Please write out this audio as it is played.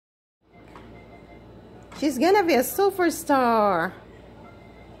She's gonna be a superstar.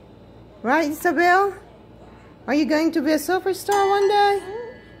 Right, Isabel? Are you going to be a superstar one day?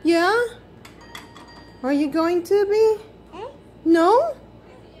 Yeah? Are you going to be? No?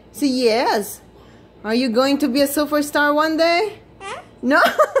 Say yes. Are you going to be a superstar one day? No?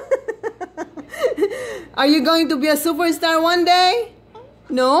 Are you going to be a superstar one day?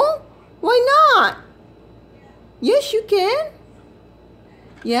 No? Why not? Yes, you can.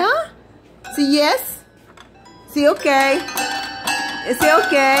 Yeah? Say yes. Say okay. Say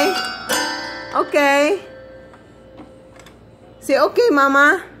okay. Okay. Say okay,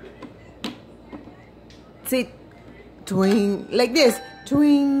 Mama. Say like this.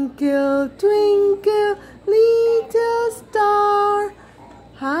 Twinkle, twinkle, little star,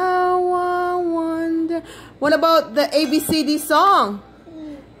 how I wonder. What about the ABCD song?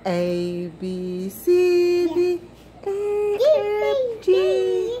 A, B, C, D, E, F,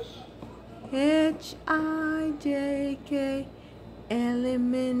 G, H, I, J, K, L,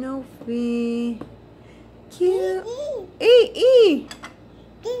 M, N, O, P, Q, E, E,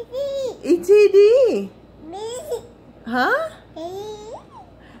 T, D. Huh?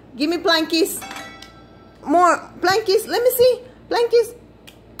 Give me plankies. More plankies. Let me see. Plankies.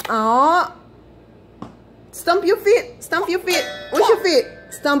 Oh. Stomp your feet. Stomp your feet. Where's your feet?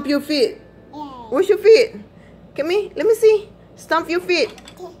 Stomp your feet. Where's your feet? Come here. Let me see. Stomp your feet.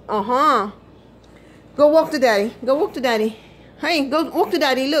 Uh-huh. Go walk to daddy. Go walk to daddy. Hey, go walk to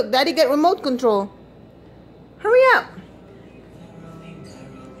daddy. Look, daddy got remote control. Hurry up.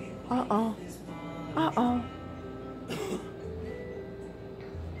 Uh-oh. Uh-oh.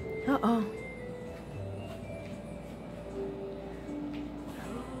 Uh-oh.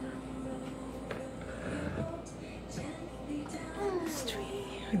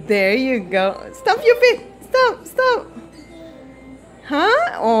 There you go. Stomp your feet. Stop, stop. Huh?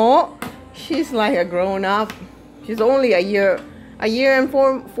 Oh, she's like a grown-up. She's only a year and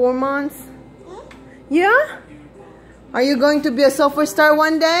four months. Yeah? Are you going to be a superstar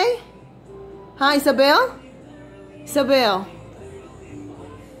one day? Hi, Isabel? Isabel.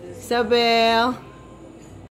 Isabel.